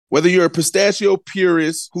Whether you're a pistachio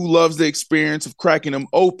purist who loves the experience of cracking them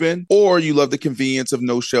open, or you love the convenience of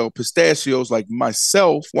no-shell pistachios like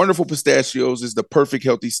myself, Wonderful Pistachios is the perfect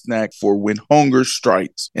healthy snack for when hunger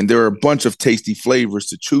strikes. And there are a bunch of tasty flavors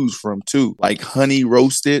to choose from too, like honey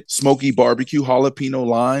roasted, smoky barbecue, jalapeno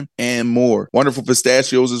lime, and more. Wonderful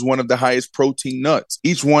Pistachios is one of the highest protein nuts.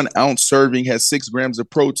 Each 1 ounce serving has 6 grams of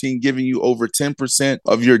protein, giving you over 10%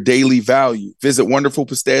 of your daily value. Visit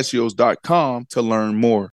wonderfulpistachios.com to learn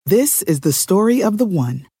more. This is the story of the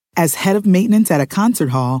one. As head of maintenance at a concert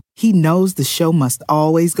hall, he knows the show must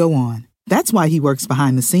always go on. That's why he works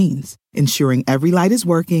behind the scenes, ensuring every light is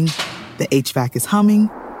working, the HVAC is humming,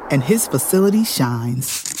 and his facility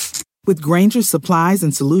shines. With Grainger's supplies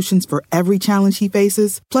and solutions for every challenge he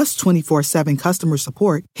faces, plus 24/7 customer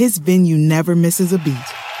support, his venue never misses a beat.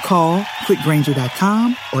 Call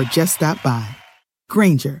quickgrainger.com or just stop by.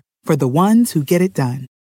 Grainger, for the ones who get it done.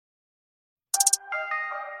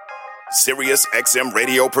 Sirius XM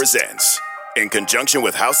Radio presents, in conjunction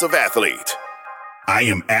with House of Athlete, I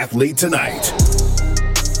Am Athlete Tonight.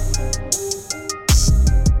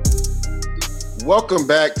 Welcome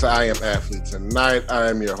back to I Am Athlete Tonight. I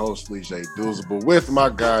am your host, Lijay Douzable, with my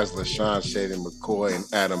guys, LaShawn Shady McCoy and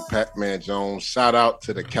Adam Pac-Man Jones. Shout out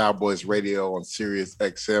to the Cowboys Radio on Sirius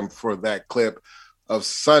XM for that clip of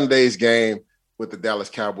Sunday's game with the Dallas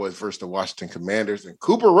Cowboys versus the Washington Commanders. And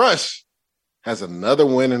Cooper Rush has another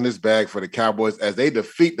win in his bag for the Cowboys as they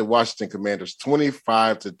defeat the Washington Commanders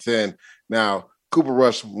 25-10. Now, Cooper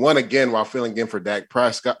Rush won again while filling in for Dak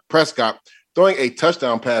Prescott, throwing a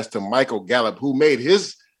touchdown pass to Michael Gallup, who made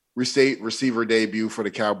his receiver debut for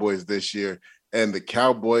the Cowboys this year. And the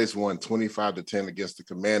Cowboys won 25-10 against the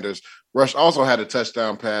Commanders. Rush also had a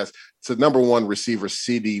touchdown pass to number 1 receiver,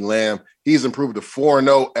 CeeDee Lamb. He's improved to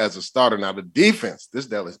 4-0 as a starter. Now, the defense, this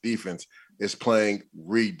Dallas defense, is playing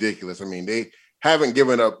ridiculous. I mean, they haven't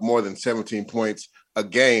given up more than 17 points a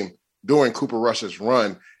game during Cooper Rush's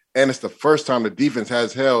run. And it's the first time the defense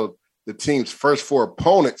has held the team's first 4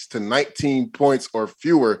 opponents to 19 points or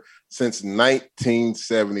fewer since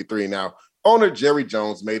 1973. Now, owner Jerry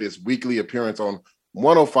Jones made his weekly appearance on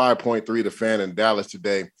 105.3 The Fan in Dallas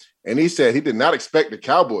today, and he said he did not expect the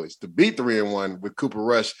Cowboys to be 3-1 with Cooper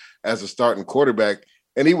Rush as a starting quarterback,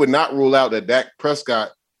 and he would not rule out that Dak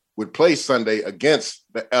Prescott would play Sunday against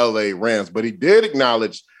the LA Rams. But he did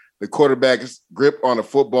acknowledge the quarterback's grip on the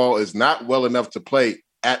football is not well enough to play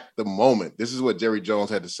at the moment. This is what Jerry Jones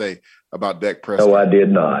had to say about Dak Prescott. No, I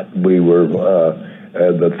did not. We were,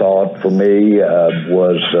 the thought for me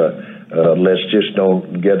was let's just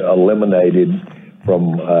don't get eliminated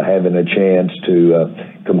from having a chance to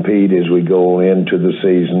compete as we go into the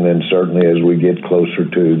season, and certainly as we get closer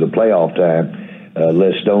to the playoff time.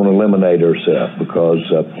 Let's don't eliminate ourselves, because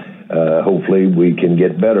hopefully we can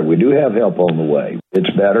get better. We do have help on the way. It's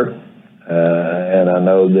better, and I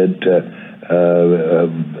know that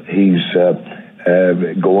he's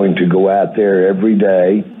going to go out there every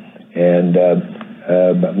day and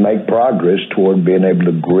make progress toward being able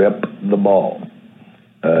to grip the ball.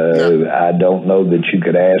 I don't know that you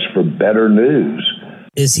could ask for better news.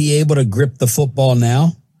 Is he able to grip the football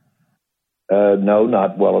now? No,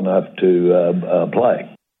 not well enough to play.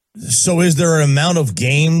 So is there an amount of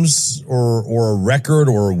games or a record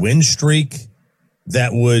or a win streak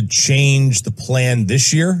that would change the plan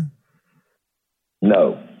this year?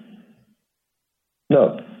 No.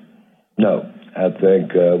 I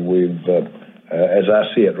think we've, as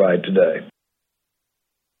I see it right today.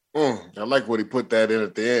 I like what he put that in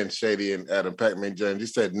at the end, Shady and Adam Pac-Man Jones. He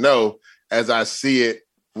said, no, as I see it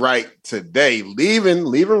right today, leaving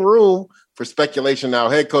room for speculation. Now,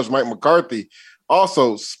 head coach Mike McCarthy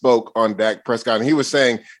also spoke on Dak Prescott, and he was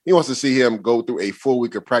saying he wants to see him go through a full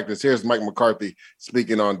week of practice. Here's Mike McCarthy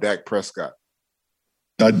speaking on Dak Prescott.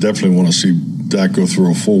 I definitely want to see Dak go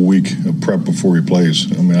through a full week of prep before he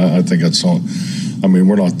plays. I mean, I think that's all. I mean,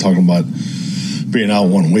 we're not talking about being out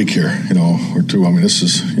 1 week here, or 2. I mean, this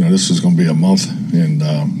is going to be a month. And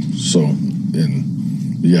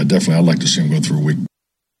yeah, definitely I'd like to see him go through a week.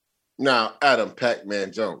 Now, Adam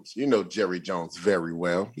Pac-Man Jones, you know Jerry Jones very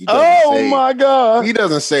well. My God. He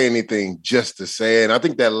doesn't say anything just to say it. And I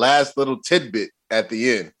think that last little tidbit at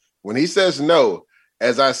the end, when he says no,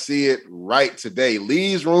 as I see it right today,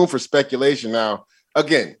 leaves room for speculation. Now,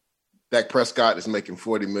 again, Dak Prescott is making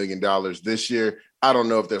 $40 million this year. I don't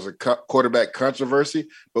know if there's a quarterback controversy,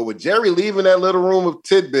 but with Jerry leaving that little room of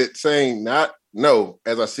tidbit saying not no,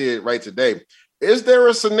 as I see it right today, is there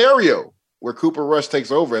a scenario where Cooper Rush takes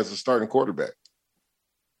over as a starting quarterback?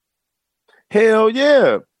 Hell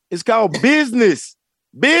yeah. It's called business.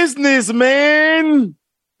 Business, man.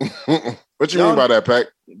 What you mean by that, Pac?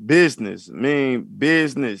 Business.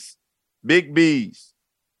 Business. Big B's.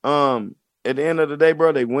 At the end of the day,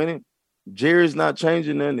 bro, they winning. Jerry's not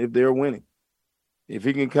changing nothing if they're winning. If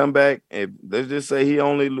he can come back, let's just say he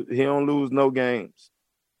don't lose no games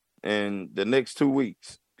in the next 2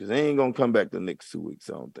 weeks, because he ain't gonna come back the next 2 weeks,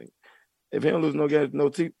 I don't think. If he don't lose no games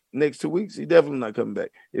next 2 weeks, he definitely not coming back.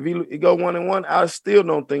 If he go 1-1, I still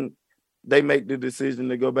don't think they make the decision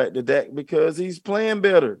to go back to Dak, because he's playing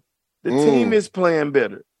better. The team is playing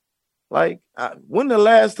better. Like, when the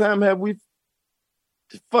last time have we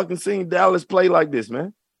fucking seen Dallas play like this,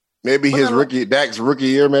 man? Maybe Dak's rookie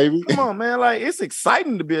year, maybe. Come on, man. Like, it's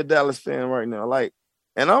exciting to be a Dallas fan right now. Like,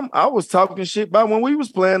 and I was talking shit about when we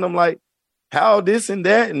was playing. I'm like, how this and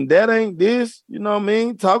that ain't this. You know what I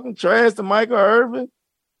mean? Talking trash to Michael Irvin.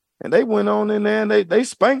 And they went on in there and they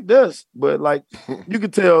spanked us. But, like, you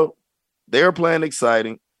could tell they're playing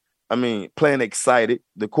excited.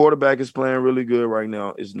 The quarterback is playing really good right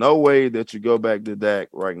now. There's no way that you go back to Dak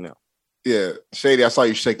right now. Yeah. Shady, I saw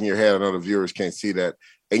you shaking your head. I know the viewers can't see that.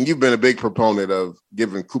 And you've been a big proponent of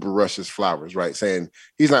giving Cooper Rush his flowers, right? Saying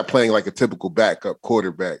he's not playing like a typical backup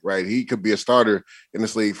quarterback, right? He could be a starter in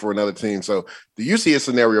this league for another team. So do you see a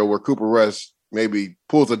scenario where Cooper Rush maybe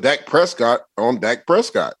pulls a Dak Prescott on Dak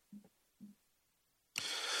Prescott?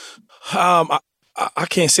 I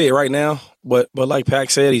can't say it right now, but like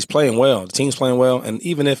Pac said, he's playing well. The team's playing well. And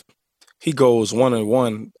even if he goes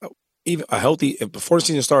 1-1, even before the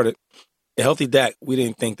season started, a healthy Dak, we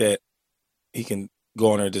didn't think that he can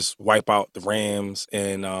go on there and just wipe out the Rams.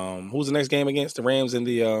 And who's the next game against the Rams and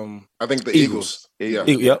the I think the Eagles. Yeah.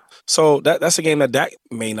 Yep. So that's a game that Dak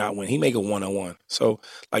may not win. He may go 1-1. So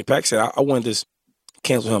like Pac said, I wouldn't just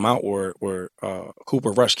cancel him out where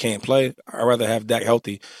Cooper Rush can't play. I'd rather have Dak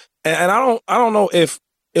healthy. And I don't know if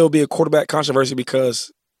it'll be a quarterback controversy,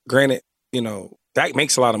 because granted, Dak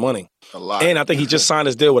makes a lot of money. A lot. And I think he just signed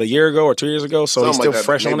his deal, a year ago or 2 years ago? So he's still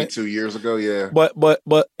fresh on it. 2 years ago, yeah.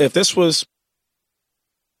 But if this was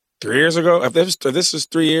 3 years ago, if this is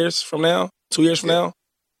 3 years from now, 2 years from now,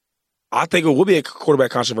 I think it would be a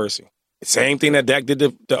quarterback controversy. Same thing that Dak did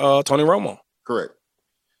to Tony Romo. Correct.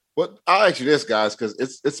 Well, I'll ask you this, guys, because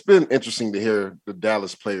it's been interesting to hear the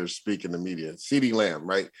Dallas players speak in the media. CeeDee Lamb,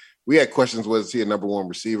 right? We had questions, was he a number one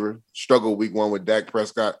receiver? Struggled week 1 with Dak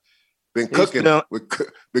Prescott. Been cooking.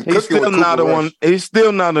 He's still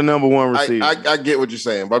not a number one receiver. I get what you're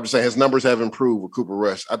saying, but I'm just saying his numbers have improved with Cooper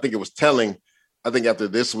Rush. I think it was telling. I think after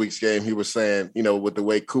this week's game, he was saying, with the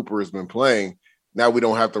way Cooper has been playing, now we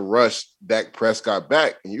don't have to rush Dak Prescott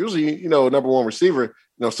back. And usually, number one receiver,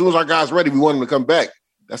 as soon as our guy's ready, we want him to come back.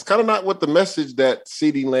 That's kind of not what the message that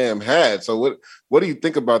CeeDee Lamb had. So what do you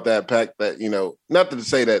think about that, Pac? That, not to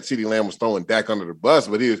say that CeeDee Lamb was throwing Dak under the bus,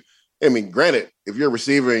 but granted, if you're a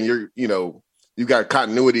receiver and you've got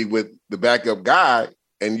continuity with the backup guy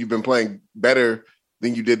and you've been playing better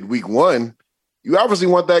than you did week 1, you obviously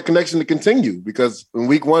want that connection to continue, because in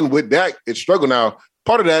week 1 with Dak, it struggled. Now,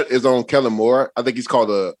 part of that is on Kellen Moore. I think he's called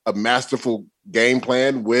a masterful game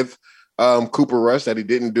plan with Cooper Rush that he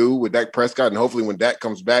didn't do with Dak Prescott. And hopefully when Dak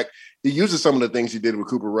comes back, he uses some of the things he did with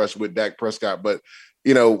Cooper Rush with Dak Prescott. But,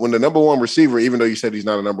 when the number one receiver, even though you said he's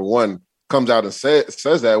not a number one, comes out and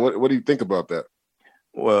says that, what do you think about that?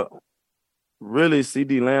 Well, really,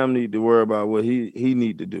 CeeDee Lamb need to worry about what he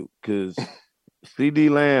need to do, because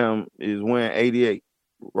CeeDee Lamb is wearing 88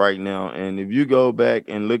 right now. And if you go back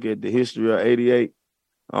and look at the history of 88,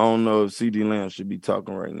 I don't know if CeeDee Lamb should be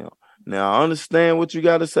talking right now. Now, I understand what you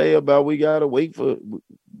got to say about we got to wait for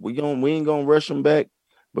we ain't gonna rush him back.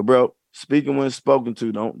 But bro, speaking when spoken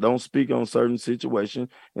to, don't speak on certain situations.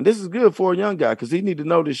 And this is good for a young guy, because he need to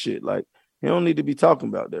know this shit. Like, he don't need to be talking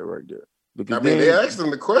about that right there. Because they asked him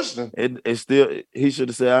the question. It's still, he should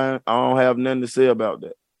have said, I don't have nothing to say about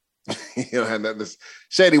that. He don't have nothing to say.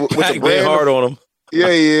 Shady, with the brand hard on him. Yeah,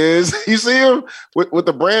 he is. You see him with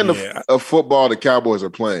the brand of football the Cowboys are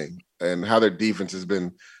playing and how their defense has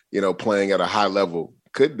been, playing at a high level.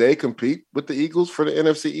 Could they compete with the Eagles for the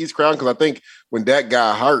NFC East crown? Because I think when that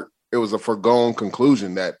got hurt, it was a foregone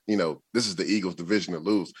conclusion that, this is the Eagles' division to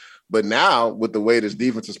lose. But now, with the way this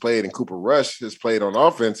defense has played and Cooper Rush has played on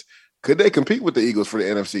offense, could they compete with the Eagles for the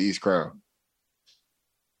NFC East crown?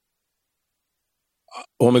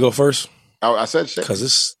 Want me to go first? I said shit.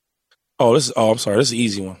 Because I'm sorry. This is an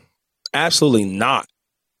easy one. Absolutely not.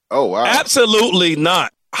 Oh, wow. Absolutely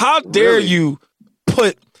not. How dare you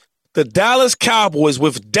put the Dallas Cowboys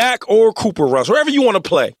with Dak or Cooper Rush, wherever you want to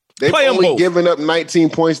play. They've play only them both. given up 19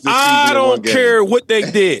 points this season. I don't care what they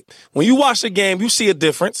did. When you watch the game, you see a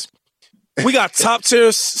difference. We got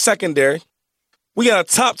top-tier secondary. We got a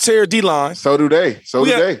top-tier D-line. So do they.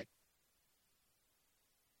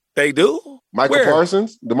 They do? Michael Where?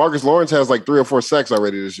 Parsons? DeMarcus Lawrence has like 3 or 4 sacks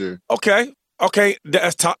already this year. Okay.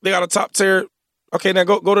 That's top. They got a top tier. Okay, now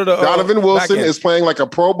go to the Donovan Wilson is playing like a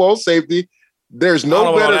Pro Bowl safety. There's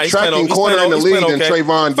no better tracking corner in the league than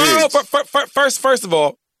Trayvon Diggs. First of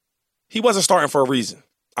all, he wasn't starting for a reason.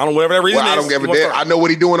 I don't know whatever that reason is. I don't give a damn. I know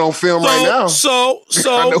what he's doing on film right now. So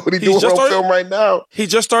I know what he's doing on film right now. He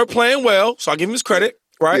just started playing well, so I give him his credit,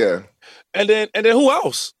 right? Yeah. And then who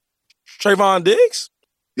else? Trayvon Diggs?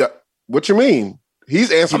 Yeah. What you mean?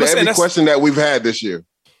 He's answered every question that we've had this year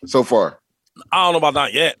so far. I don't know about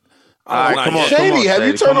that yet. All right, come on, Shady, have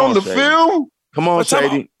you turned on the film? Come on,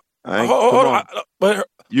 Shady.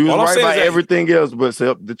 You was right about everything else, but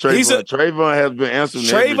the Trayvon. Trayvon has been answering.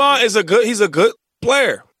 Trayvon is he's a good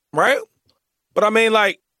player, right? But I mean,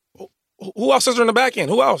 like, who else is there in the back end?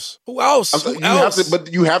 Who else? You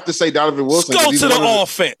have to say Donovan Wilson. Let's go to the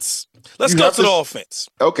offense. Let's go to the offense.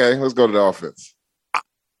 Okay, let's go to the offense.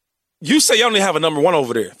 You say y'all don't even have a number one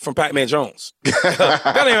over there from Pac-Man Jones. Y'all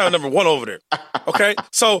don't even have a number one over there. Okay?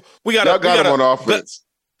 So we got him on offense.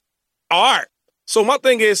 All right. So my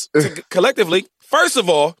thing is, collectively, first of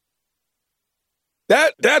all,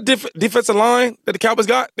 that defensive line that the Cowboys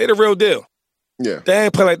got, they're the real deal. Yeah. They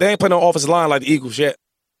ain't playing no offensive line like the Eagles yet.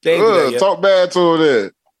 They ain't do that yet. Talk bad to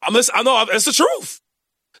it. I know, it's the truth.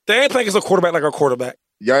 They ain't playing against a quarterback like our quarterback.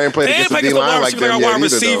 Y'all ain't playing against the D-line like them yet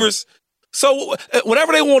receivers. So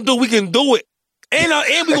whatever they want to do, we can do it. And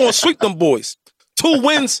we're going to sweep them boys. 2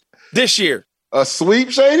 wins this year. A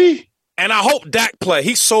sweep, Shady? And I hope Dak play.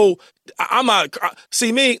 He's so – I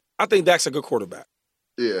think Dak's a good quarterback.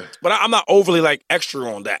 Yeah. But I'm not overly, like, extra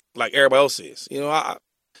on Dak like everybody else is. You know,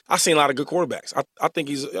 I've seen a lot of good quarterbacks. I think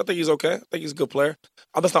he's okay. I think he's a good player.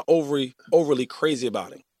 I'm just not overly crazy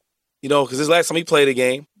about him. You know, because this last time he played a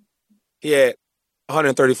game, he had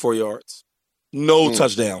 134 yards, no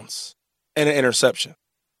touchdowns, and an interception,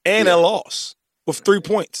 and a loss with 3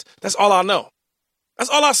 points. That's all I know. That's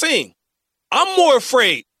all I've seen. I'm more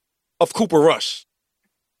afraid of Cooper Rush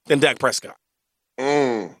than Dak Prescott.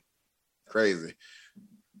 Crazy.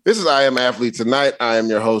 This is I Am Athlete Tonight. I am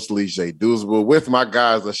your host, Lee J. Doozable, with my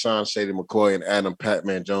guys, LaShawn Shady McCoy and Adam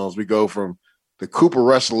Pac-Man Jones. We go from the Cooper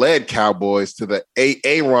Rush-led Cowboys to the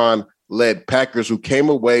Aaron-led Packers, who came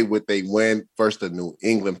away with a win versus the New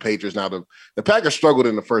England Patriots. Now, the Packers struggled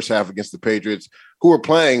in the first half against the Patriots, who were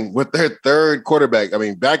playing with their third quarterback. I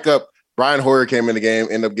mean, backup Brian Hoyer came in the game,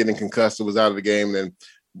 ended up getting concussed, was out of the game. And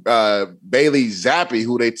Bailey Zappi,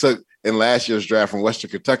 who they took in last year's draft from Western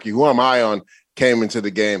Kentucky, who I'm high on, came into the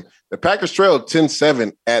game. The Packers trailed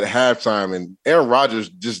 10-7 at halftime, and Aaron Rodgers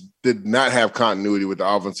just did not have continuity with the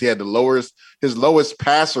offense. He had his lowest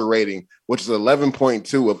passer rating, which is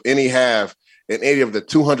 11.2 of any half in any of the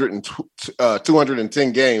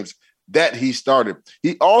 210 games that he started.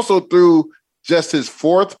 He also threw just his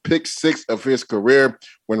 4th pick six of his career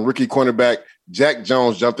when rookie cornerback Jack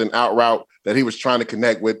Jones jumped an out route that he was trying to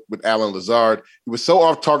connect with Allen Lazard. He was so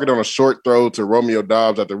off target on a short throw to Romeo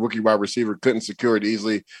Doubs that the rookie wide receiver couldn't secure it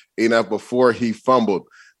easily enough before he fumbled.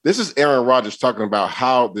 This is Aaron Rodgers talking about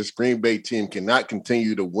how this Green Bay team cannot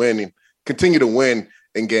continue to win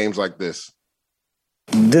in games like this.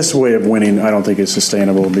 This way of winning, I don't think is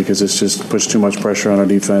sustainable because it's just puts too much pressure on our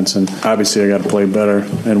defense. And obviously I got to play better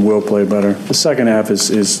and will play better. The second half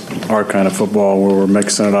is our kind of football where we're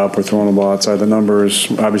mixing it up. We're throwing the ball outside the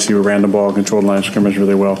numbers. Obviously we ran the ball, controlled line of scrimmage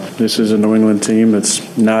really well. This is a New England team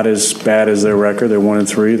that's not as bad as their record. They're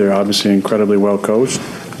 1-3. They're obviously incredibly well coached.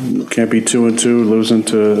 Can't be 2-2 losing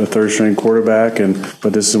to a third-string quarterback.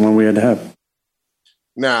 But this is the one we had to have.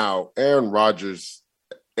 Now, Aaron Rodgers,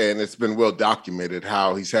 and it's been well documented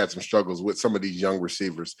how he's had some struggles with some of these young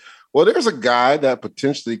receivers. Well, there's a guy that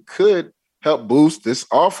potentially could help boost this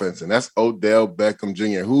offense, and that's Odell Beckham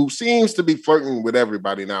Jr., who seems to be flirting with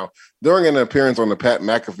everybody now. During an appearance on the Pat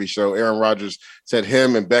McAfee show, Aaron Rodgers said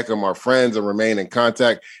him and Beckham are friends and remain in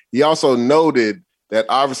contact. He also noted that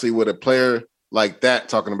obviously with a player like that,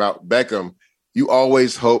 talking about Beckham, you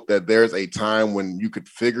always hope that there's a time when you could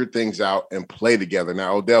figure things out and play together.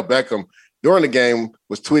 Now, Odell Beckham, during the game,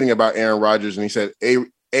 was tweeting about Aaron Rodgers, and he said,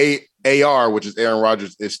 AR, which is Aaron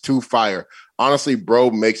Rodgers, is too fire. Honestly, bro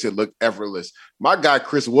makes it look effortless. My guy,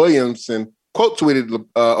 Chris Williamson, quote tweeted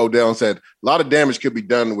Odell and said, a lot of damage could be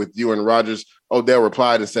done with you and Rodgers. Odell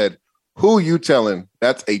replied and said, who you telling?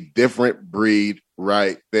 That's a different breed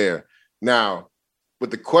right there. Now, but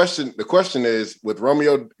the question is with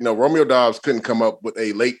Romeo, Romeo Doubs couldn't come up with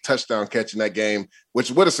a late touchdown catch in that game, which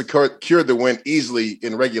would have secured the win easily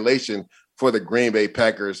in regulation for the Green Bay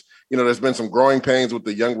Packers. There's been some growing pains with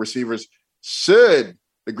the young receivers. Should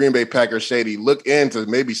the Green Bay Packers, Shady, look into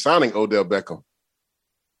maybe signing Odell Beckham?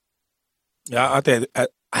 Yeah, I think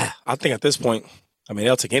I think at this point, I mean,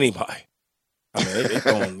 they'll take anybody. I mean, they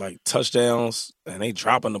throwing like touchdowns and they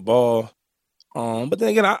dropping the ball. But then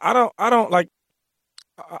again, I don't like.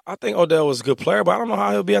 I think Odell was a good player, but I don't know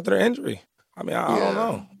how he'll be after the injury. I mean, I don't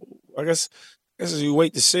know. I guess as you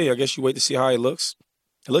wait to see. I guess you wait to see how he looks.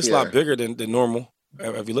 It looks a lot bigger than normal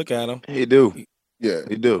if you look at him. He do.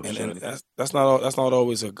 He do. And that's not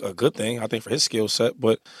always a good thing, I think, for his skill set.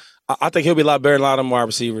 But I think he'll be a lot better than a lot of them wide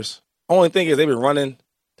receivers. Only thing is they've been running.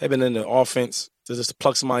 They've been in the offense to just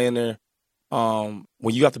plug somebody in there.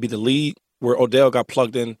 When you have to be the lead, where Odell got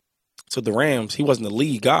plugged in to the Rams, he wasn't the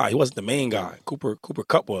lead guy. He wasn't the main guy. Cooper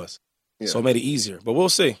Kupp was. Yeah. So it made it easier. But we'll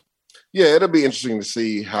see. Yeah, it'll be interesting to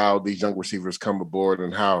see how these young receivers come aboard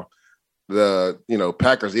and how the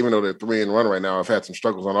Packers, even though they're 3-1 right now, have had some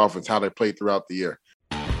struggles on offense, how they played throughout the year.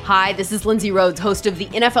 Hi, this is Lindsay Rhodes, host of the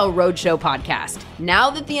NFL Roadshow podcast. Now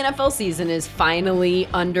that the NFL season is finally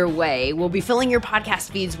underway, we'll be filling your podcast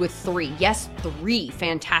feeds with three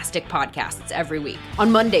fantastic podcasts every week.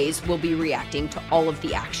 On Mondays, we'll be reacting to all of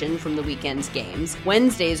the action from the weekend's games.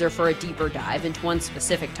 Wednesdays are for a deeper dive into one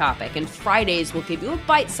specific topic. And Fridays, we'll give you a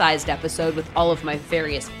bite-sized episode with all of my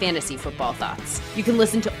various fantasy football thoughts. You can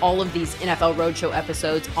listen to all of these NFL Roadshow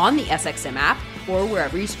episodes on the SXM app or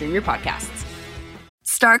wherever you stream your podcasts.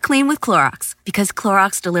 Start clean with Clorox, because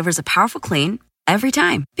Clorox delivers a powerful clean every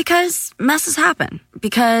time. Because messes happen.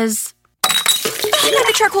 Because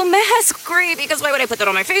the charcoal mask. Great, because why would I put that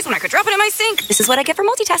on my face when I could drop it in my sink? This is what I get for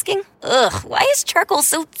multitasking. Ugh, why is charcoal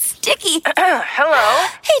so sticky? Hello?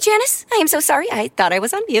 Hey, Janice. I am so sorry. I thought I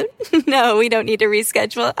was on mute. No, we don't need to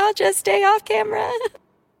reschedule. I'll just stay off camera.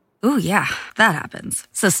 Ooh, yeah, that happens.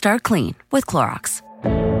 So start clean with Clorox.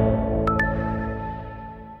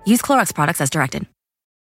 Use Clorox products as directed.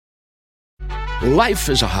 Life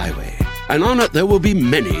is a highway, and on it there will be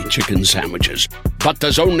many chicken sandwiches. But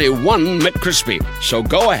there's only one McCrispy. So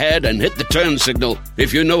go ahead and hit the turn signal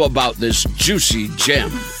if you know about this juicy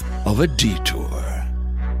gem of a detour.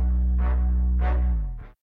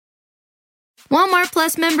 Walmart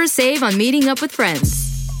Plus members save on meeting up with friends.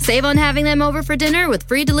 Save on having them over for dinner with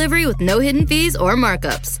free delivery with no hidden fees or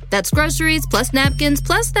markups. That's groceries, plus napkins,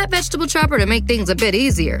 plus that vegetable chopper to make things a bit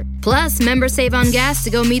easier. Plus, members save on gas to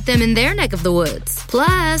go meet them in their neck of the woods.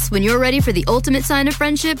 Plus, when you're ready for the ultimate sign of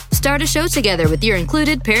friendship, start a show together with your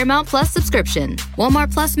included Paramount Plus subscription.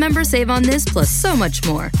 Walmart Plus members save on this plus so much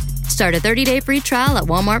more. Start a 30-day free trial at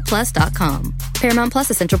walmartplus.com. Paramount Plus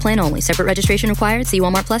Essential Plan only. Separate registration required. See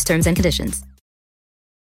Walmart Plus terms and conditions.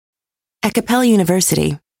 At Capella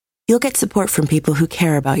University, you'll get support from people who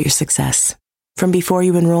care about your success. From before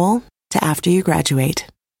you enroll to after you graduate,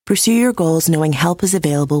 pursue your goals knowing help is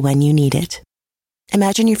available when you need it.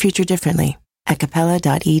 Imagine your future differently at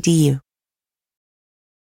capella.edu.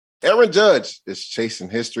 Aaron Judge is chasing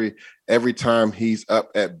history every time he's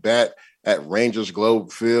up at bat at Rangers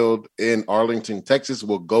Globe Field in Arlington, Texas.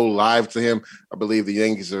 We'll go live to him. I believe the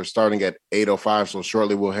Yankees are starting at 8:05, so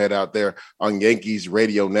shortly we'll head out there on Yankees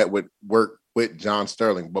Radio Network with John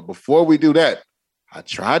Sterling. But before we do that, I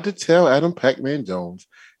tried to tell Adam Pac-Man Jones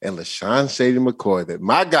and LaShawn Shady McCoy that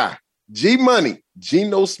my guy, G-Money,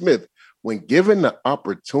 Geno Smith, when given the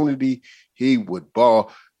opportunity, he would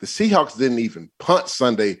ball. The Seahawks didn't even punt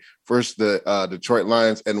Sunday versus the Detroit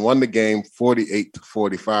Lions and won the game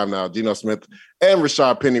 48-45. Now, Geno Smith and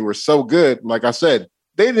Rashad Penny were so good. Like I said,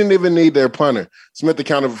 they didn't even need their punter. Smith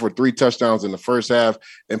accounted for 3 touchdowns in the first half,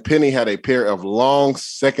 and Penny had a pair of long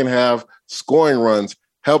second-half scoring runs,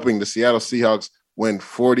 helping the Seattle Seahawks win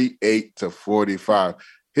 48-45.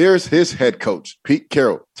 Here's his head coach, Pete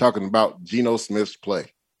Carroll, talking about Geno Smith's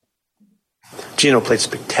play. Geno played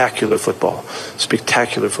spectacular football.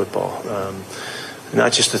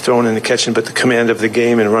 Not just the throwing and the catching, but the command of the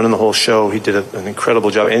game and running the whole show. He did an incredible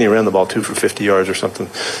job, and he ran the ball, too, for 50 yards or something.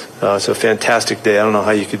 It's a fantastic day. I don't know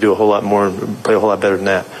how you could do a whole lot more and play a whole lot better than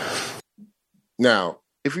that. Now,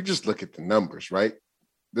 if you just look at the numbers, right?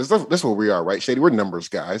 This is where we are, right, Shady? We're numbers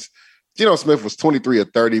guys. Geno Smith was 23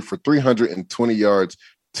 of 30 for 320 yards,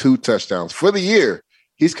 2 touchdowns. For the year,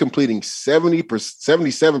 he's completing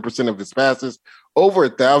 77% of his passes, over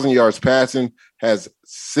 1,000 yards passing, has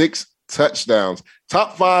 6 touchdowns,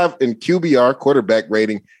 top 5 in QBR, quarterback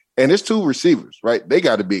rating, and his 2 receivers, right? They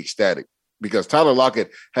got to be ecstatic because Tyler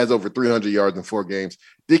Lockett has over 300 yards in 4 games.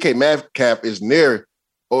 DK Metcalf is near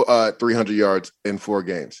 300 yards in 4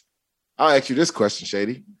 games. I'll ask you this question,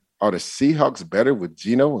 Shady. Are the Seahawks better with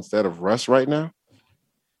Geno instead of Russ right now?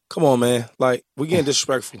 Come on, man. Like, we're getting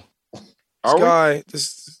disrespectful.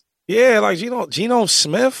 Geno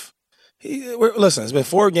Smith. Listen, it's been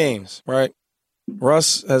 4 games, right?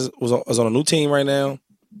 Russ was on a new team right now.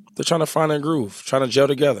 They're trying to find their groove, trying to gel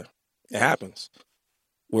together. It happens.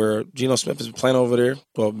 where Geno Smith has been playing over there,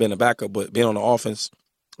 well, being a backup, but being on the offense,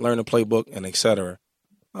 learning the playbook, and et cetera.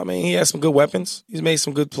 I mean, he has some good weapons. He's made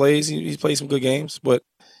some good plays. He's played some good games, but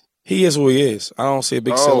he is who he is. I don't see a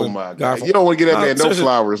big ceiling. Oh, my God. You don't want to get that man no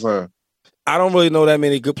flowers, huh? I don't really know that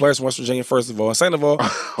many good players from West Virginia, first of all. And second of all,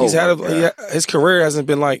 his career hasn't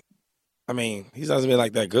been like, I mean, he hasn't been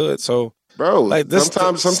like that good. So, bro, like this,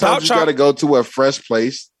 sometimes you got to go to a fresh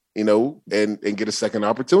place, you know, and get a second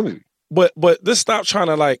opportunity. But this stop trying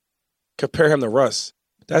to like compare him to Russ.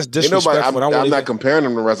 That's disrespectful. I'm not comparing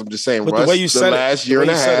him to Russ. I'm just saying but Russ, the way you said last year and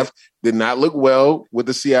a half, did not look well with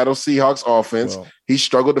the Seattle Seahawks offense. Well, he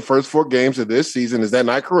struggled the first 4 games of this season. Is that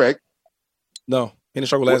not correct? No, he didn't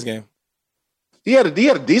struggle last game. He had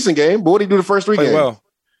a decent game, but what did he do the first 3 games? Well.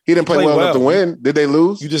 He didn't play well enough to win. Did they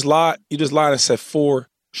lose? You just lied and said 4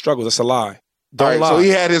 struggles. That's a lie. Don't lie. So he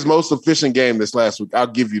had his most efficient game this last week. I'll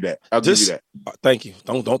give you that. Thank you.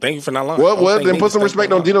 Don't thank you for not lying. Well, then put some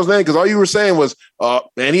respect on Geno's name, because all you were saying was,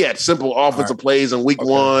 man, he had simple offensive plays in week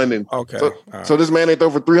 1. And so this man ain't throw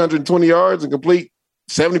for 320 yards and complete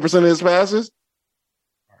 70% of his passes?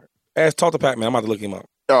 Talk to Pac-Man. I'm about to look him up.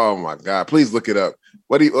 Oh, my God. Please look it up.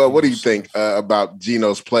 What do you think about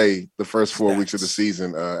Geno's play the first 4 weeks of the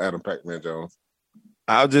season, Adam Pac-Man Jones?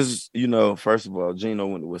 I'll just, first of all, Geno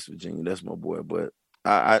went to West Virginia. That's my boy. But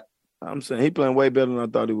I'm saying he playing way better than I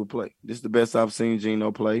thought he would play. This is the best I've seen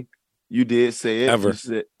Geno play. You did say it. Ever.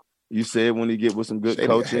 You said when he get with some good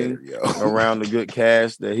coaching around the good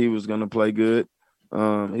cast that he was going to play good.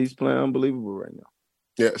 He's playing unbelievable right now.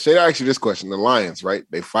 Yeah, Shade, I ask you this question. The Lions, right?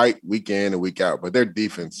 They fight week in and week out, but their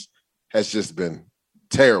defense has just been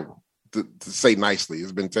terrible, to say nicely.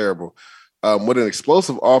 It's been terrible. With an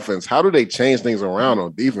explosive offense, how do they change things around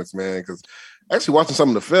on defense, man? Because actually watching some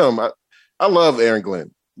of the film, I love Aaron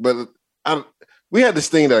Glenn, but we had this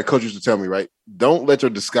thing that a coach used to tell me, right? Don't let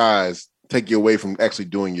your disguise take you away from actually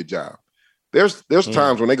doing your job. There's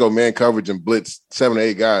times when they go man coverage and blitz 7 or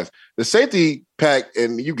 8 guys. The safety pack,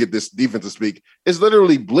 and you get this defensive speak, is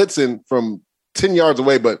literally blitzing from 10 yards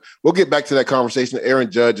away, but we'll get back to that conversation. Aaron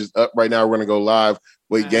Judge is up right now. We're going to go live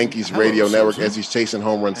with Yankees Radio Network as he's chasing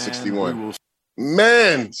home run 61.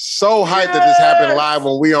 Man, so hyped that this happened live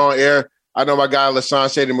when we on air. I know my guy,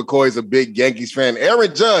 LaShawn Shady McCoy, is a big Yankees fan.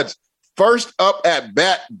 Aaron Judge, first up at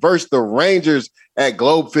bat versus the Rangers at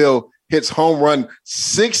Globe Field, hits home run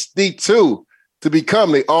 62 to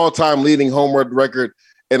become the all-time leading home run record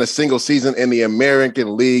in a single season in the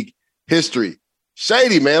American League history.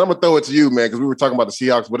 Shady, man, I'm going to throw it to you, man, because we were talking about the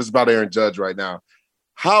Seahawks, but it's about Aaron Judge right now.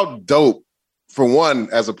 How dope, for one,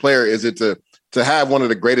 as a player, is it to have one of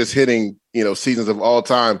the greatest hitting, seasons of all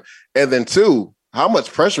time? And then 2, how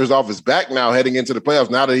much pressure is off his back now heading into the playoffs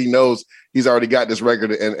now that he knows he's already got this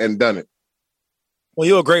record and done it? Well,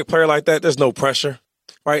 you're a great player like that. There's no pressure,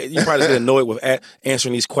 right? You probably get annoyed with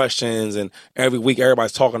answering these questions, and every week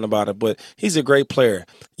everybody's talking about it, but he's a great player.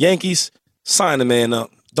 Yankees, sign the man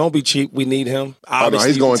up. Don't be cheap. We need him.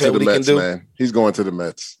 Obviously, he's going to the Mets, man. He's going to the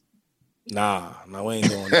Mets. Nah, we ain't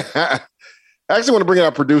doing that. I actually want to bring in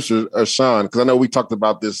our producer, Sean, because I know we talked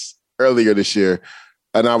about this earlier this year,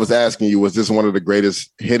 and I was asking you, was this one of the greatest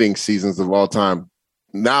hitting seasons of all time?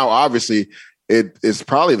 Now, obviously, it is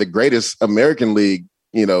probably the greatest American League,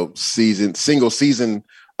 single season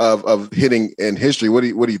of hitting in history. What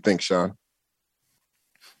do you think, Sean?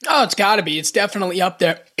 Oh, it's got to be. It's definitely up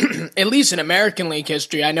there, at least in American League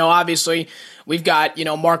history. I know, obviously, we've got,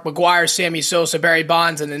 Mark McGwire, Sammy Sosa, Barry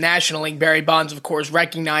Bonds, and the National League. Barry Bonds, of course,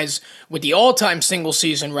 recognized with the all-time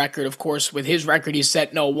single-season record. Of course, with his record, he's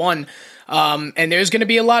set 0-1. And there's going to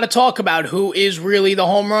be a lot of talk about who is really the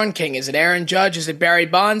home run king. Is it Aaron Judge? Is it Barry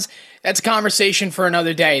Bonds? That's a conversation for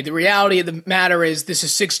another day. The reality of the matter is this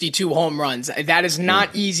is 62 home runs. That is not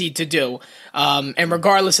easy to do. And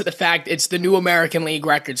regardless of the fact, it's the new American League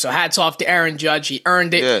record. So hats off to Aaron Judge. He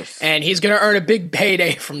earned it. Yes. And he's going to earn a big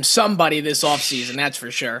payday from somebody this offseason. That's for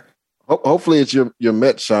sure. Hopefully it's your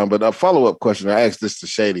Mets, Sean. But a follow-up question. I asked this to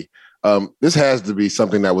Shady. This has to be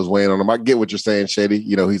something that was weighing on him. I get what you're saying, Shady.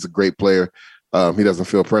 He's a great player. He doesn't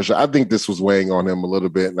feel pressure. I think this was weighing on him a little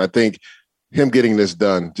bit. And I think him getting this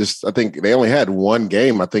done, I think they only had one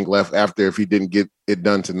game, left after if he didn't get it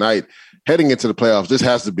done tonight. Heading into the playoffs, this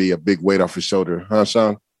has to be a big weight off his shoulder. Huh,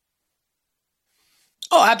 Sean?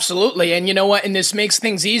 Oh, absolutely. And you know what? And this makes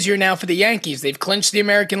things easier now for the Yankees. They've clinched the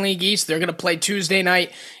American League East. They're going to play Tuesday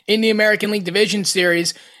night in the American League Division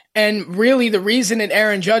Series. And really, the reason that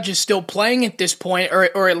Aaron Judge is still playing at this point,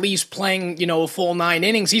 or at least playing, a full 9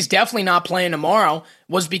 innings, he's definitely not playing tomorrow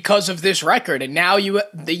was because of this record. And now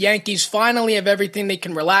the Yankees finally have everything. They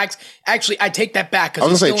can relax. Actually, I take that back. I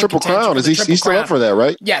was going to say Triple Crown. Is he still up for that,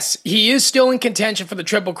 right? Yes, he is still in contention for the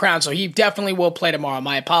Triple Crown, so he definitely will play tomorrow.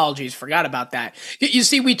 My apologies. Forgot about that. You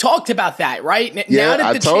see, we talked about that, right? Now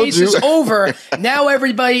that the chase is over, now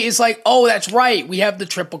everybody is like, oh, that's right. We have the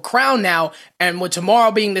Triple Crown now. And with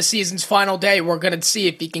tomorrow being the season's final day, we're going to see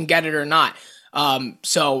if he can get it or not.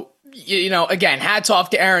 So, again, hats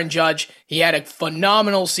off to Aaron Judge. He had a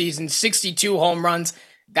phenomenal season, 62 home runs.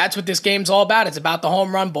 That's what this game's all about. It's about the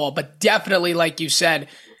home run ball. But definitely, like you said,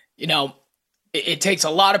 it takes a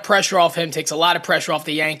lot of pressure off him, takes a lot of pressure off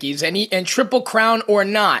the Yankees. And Triple Crown or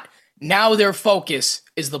not, now their focus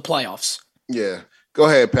is the playoffs. Yeah. Go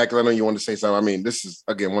ahead, Pack. I know you want to say something. I mean, this is,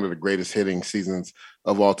 again, one of the greatest hitting seasons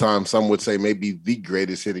of all time. Some would say maybe the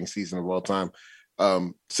greatest hitting season of all time.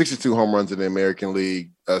 62 home runs in the American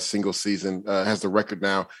League, a single season, has the record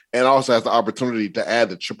now, and also has the opportunity to add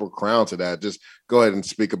the Triple Crown to that. Just go ahead and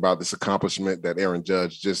speak about this accomplishment that Aaron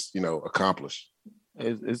Judge just, accomplished.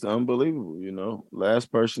 It's unbelievable,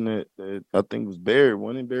 Last person that I think was Barry.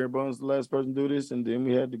 Wasn't Barry Bonds the last person to do this? And then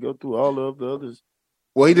we had to go through all of the others.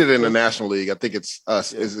 Well, he did it in the National League. I think it's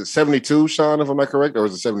us. Is it 72, Sean, if I'm not correct, or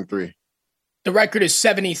is it 73? The record is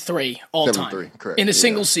 73 all 73, time. Correct. In a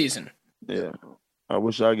single season. Yeah. I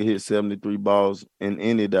wish I could hit 73 balls in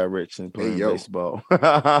any direction playing baseball. Pause,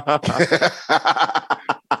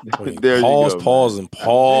 and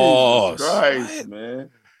pause. Jesus Christ, man.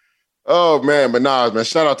 Oh, man. But man,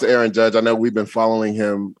 shout out to Aaron Judge. I know we've been following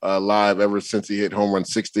him live ever since he hit home run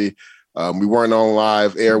 60. We weren't on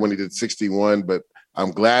live air when he did 61, but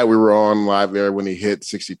I'm glad we were on live air when he hit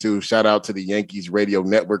 62. Shout out to the Yankees Radio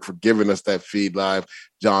Network for giving us that feed live.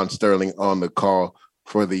 John Sterling on the call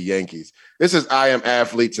for the Yankees. This is I Am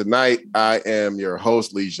Athlete Tonight. I am your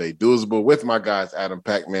host, Lee J. Doozable, with my guys, Adam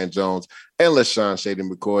Pac-Man Jones and LaShawn Shady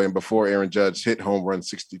McCoy. And before Aaron Judge hit home run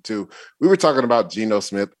 62, we were talking about Geno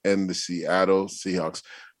Smith and the Seattle Seahawks.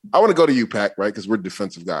 I want to go to you, Pac, right? Because we're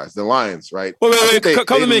defensive guys. The Lions, right? Wait.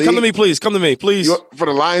 Come to me, please. Come to me, please. For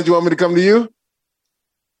the Lions, you want me to come to you?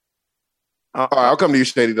 All right, I'll come to you,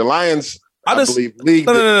 Shady. The Lions, I believe,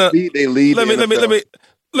 they lead.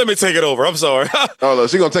 Let me take it over. I'm sorry. So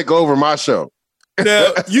you're going to take over my show.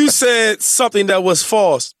 Now, you said something that was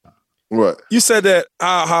false. What? You said that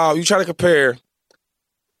how you try to compare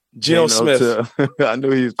Geno Smith. I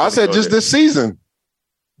knew he was. I said just this season.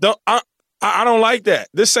 I don't like that.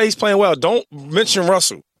 This say he's playing well. Don't mention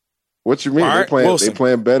Russell. What you mean? They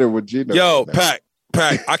playing better with Geno. Yo, Pac,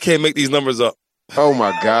 I can't make these numbers up. Oh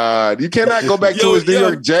my God. You cannot go back to his New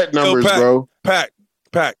York Jet numbers, bro. Pac.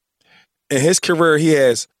 In his career, he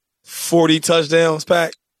has 40 touchdowns,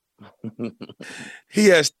 Pac. He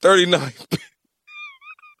has 39.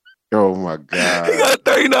 Oh my God.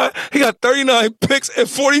 He got 39 picks and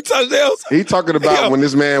 40 touchdowns. He talking about when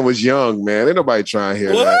this man was young, man. Ain't nobody trying to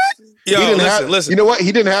hear that. Listen. You know what?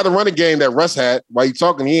 He didn't have the running game that Russ had. While you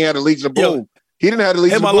talking, he ain't had the Legion of Boom. He didn't have the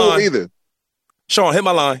Legion of Boom either. Sean, hit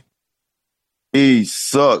my line. He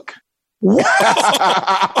suck.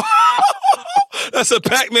 That's a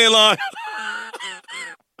Pac-Man line.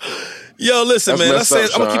 Yo, listen, man. I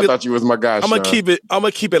thought you was my guy. I'm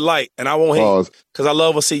gonna keep it light, and I won't hate because I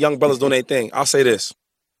love to see young brothers doing their thing. I'll say this: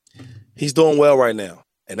 he's doing well right now,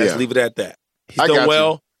 and let's leave it at that. He's done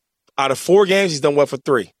well. Out of 4 games, he's done well for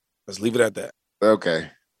 3. Let's leave it at that. Okay,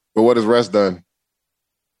 but what has Russ done?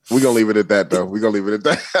 We're going to leave it at that, though. We're going to leave it at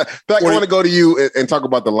that. Back, I want to go to you and talk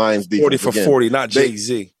about the Lions defense. 40 for again. 40, not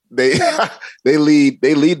Jay-Z. They lead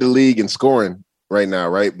the league in scoring right now,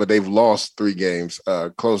 right? But they've lost 3 games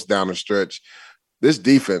close down the stretch. This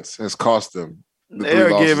defense has cost them. They're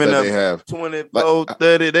giving up 24,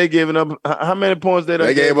 30. They giving up how many points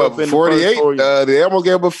they gave up? 48. They almost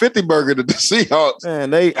gave up a 50 burger to the Seahawks.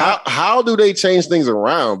 Man, how do they change things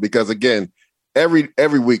around? Because again, every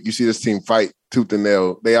week you see this team fight tooth and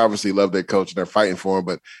nail. They obviously love their coach and they're fighting for him,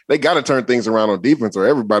 but they got to turn things around on defense or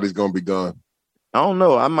everybody's going to be gone. I don't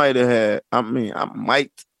know. I might have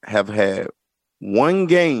had one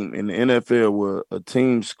game in the NFL where a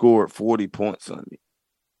team scored 40 points on me.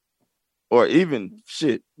 Or even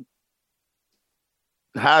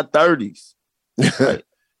high 30s. Like,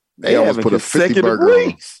 they almost put a 50 burger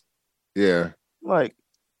on. Yeah. Like,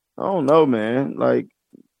 I don't know, man. Like,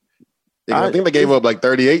 I think they gave up like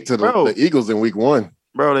 38 to the Eagles in week 1.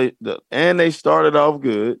 Bro, they started off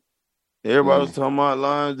good. Everybody was talking about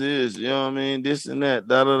Lions this, you know what I mean? This and that,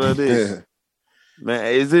 this. Man,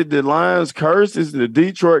 is it the Lions curse? Is it the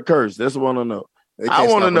Detroit curse? That's what I want to know. I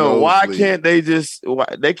want to know why can't they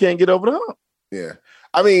they can't get over the hump? Yeah.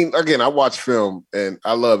 I mean, again, I watch film and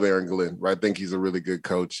I love Aaron Glenn, right? I think he's a really good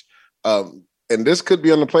coach. And and this could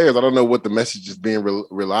be on the players. I don't know what the message is being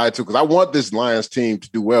relied to, because I want this Lions team to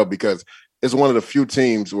do well, because it's one of the few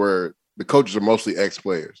teams where the coaches are mostly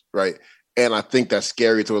ex-players, right? And I think that's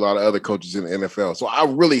scary to a lot of other coaches in the NFL. So I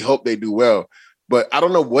really hope they do well. But I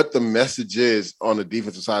don't know what the message is on the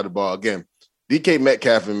defensive side of the ball. Again, DK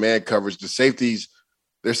Metcalf in man coverage, the safeties,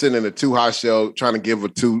 they're sitting in a 2-high shell, trying to give a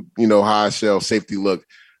 2-high shell safety look.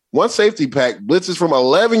 One safety pack blitzes from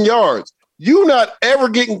 11 yards. You not ever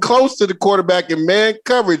getting close to the quarterback in man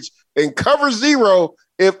coverage and cover 0,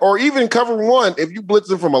 or even cover 1, if you blitz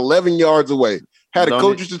them from 11 yards away. Had a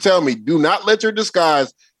coach used to tell me, do not let your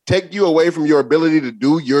disguise take you away from your ability to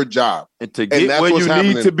do your job. And to get where you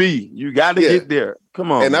need to be, you got to get there.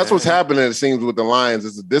 Come on. And that's what's happening, it seems, with the Lions.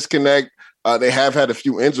 It's a disconnect. They have had a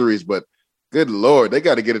few injuries, but good Lord, they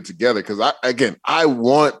got to get it together, because, I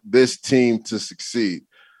want this team to succeed.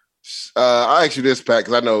 I'll ask you this, Pat,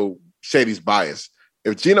 because I know Shady's biased.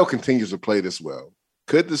 If Geno continues to play this well,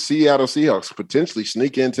 could the Seattle Seahawks potentially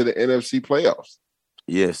sneak into the NFC playoffs?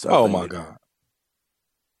 Yes. Oh, my God.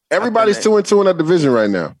 Everybody's 2-2 in that division right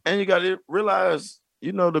now. And you got to realize,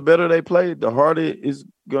 the better they play, the harder it's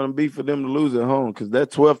going to be for them to lose at home, because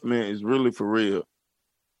that 12th man is really for real.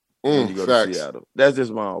 When you go to Seattle. That's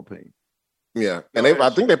just my opinion. Yeah. And I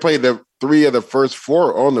think they played 3 of the first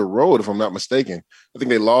 4 on the road, if I'm not mistaken. I think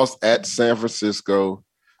they lost at San Francisco.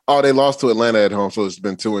 Oh, they lost to Atlanta at home, so it's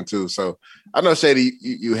been 2-2. So I know, Shady,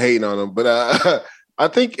 you hating on them, but I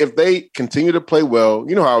think if they continue to play well,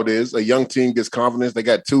 you know how it is. A young team gets confidence. They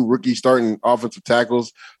got 2 rookie starting offensive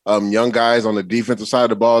tackles, young guys on the defensive side of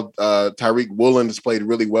the ball. Tyreek Woolen has played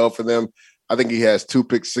really well for them. I think he has 2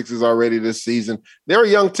 pick sixes already this season. They're a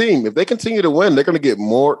young team. If they continue to win, they're going to get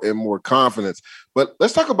more and more confidence. But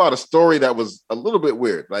let's talk about a story that was a little bit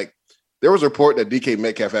weird. Like, there was a report that DK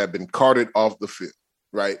Metcalf had been carted off the field,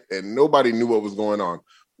 right? And nobody knew what was going on.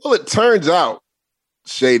 Well, it turns out,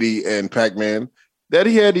 Shady and Pac-Man, that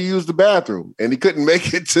he had to use the bathroom and he couldn't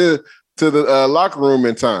make it to the locker room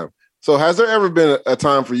in time. So has there ever been a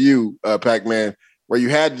time for you, Pac-Man, where you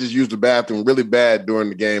had to just use the bathroom really bad during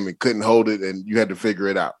the game and couldn't hold it and you had to figure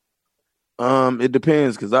it out? It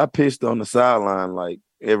depends, because I pissed on the sideline like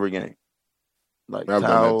every game. Like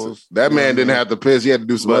towels. That man didn't have to piss. He had to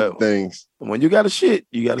do some other things. When you got to shit,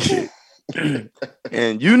 you got to shit.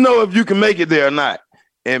 And you know if you can make it there or not.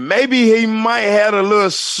 And maybe he might have a little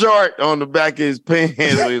short on the back of his pants.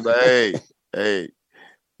 So he's like, hey,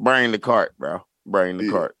 bring the cart, bro. Bring the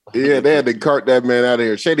cart. Yeah, they had to cart that man out of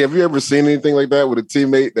here. Shady, have you ever seen anything like that with a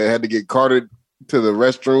teammate that had to get carted to the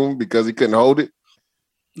restroom because he couldn't hold it?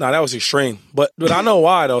 No, that was extreme. But I know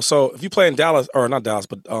why, though. So if you play in Dallas, or not Dallas,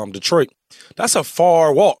 but Detroit, that's a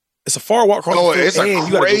far walk. It's a far walk across the field. It's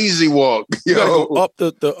a crazy walk. You gotta go up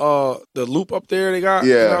the loop up there they got. Yeah.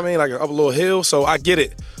 You know what I mean? Like up a little hill. So I get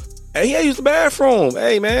it. Hey, he had to use the bathroom.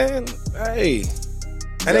 Hey, man. Hey.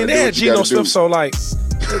 And then they had Geno Smith, so like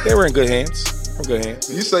they were in good hands. Good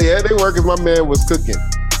hands. You say, yeah, they were, because my man was cooking.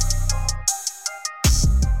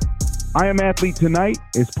 I Am Athlete Tonight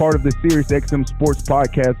is part of the SiriusXM Sports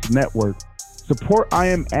Podcast Network. Support I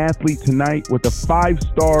Am Athlete Tonight with a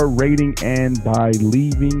 5-star rating and by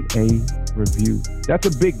leaving a review. That's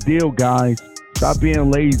a big deal, guys. Stop being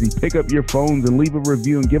lazy. Pick up your phones and leave a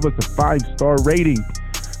review and give us a 5-star rating.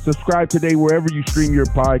 Subscribe today wherever you stream your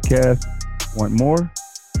podcast. Want more?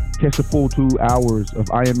 Catch the full 2 hours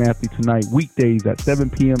of I Am Athlete Tonight, weekdays at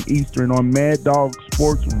 7 p.m. Eastern on Mad Dog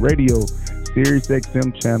Sports Radio,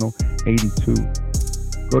 SiriusXM Channel 82.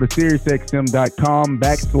 Go to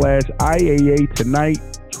SiriusXM.com/IAA Tonight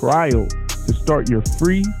trial to start your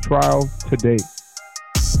free trial today.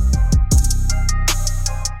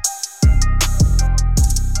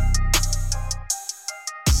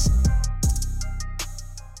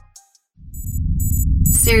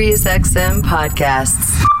 SiriusXM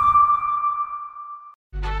Podcasts.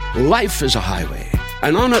 Life is a highway,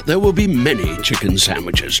 and on it there will be many chicken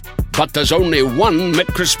sandwiches. But there's only one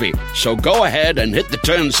McCrispy. So go ahead and hit the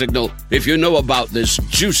turn signal if you know about this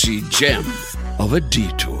juicy gem of a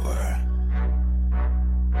detour.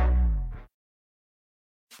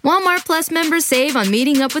 Walmart Plus members save on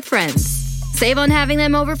meeting up with friends. Save on having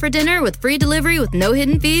them over for dinner with free delivery with no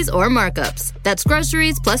hidden fees or markups. That's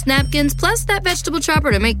groceries plus napkins plus that vegetable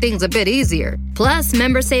chopper to make things a bit easier. Plus,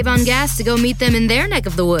 members save on gas to go meet them in their neck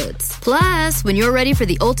of the woods. Plus, when you're ready for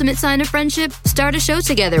the ultimate sign of friendship, start a show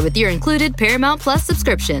together with your included Paramount Plus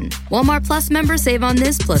subscription. Walmart Plus members save on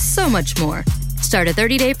this plus so much more. Start a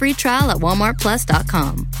 30-day free trial at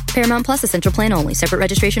walmartplus.com. Paramount Plus Essential Plan only. Separate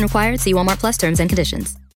registration required. See Walmart Plus terms and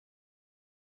conditions.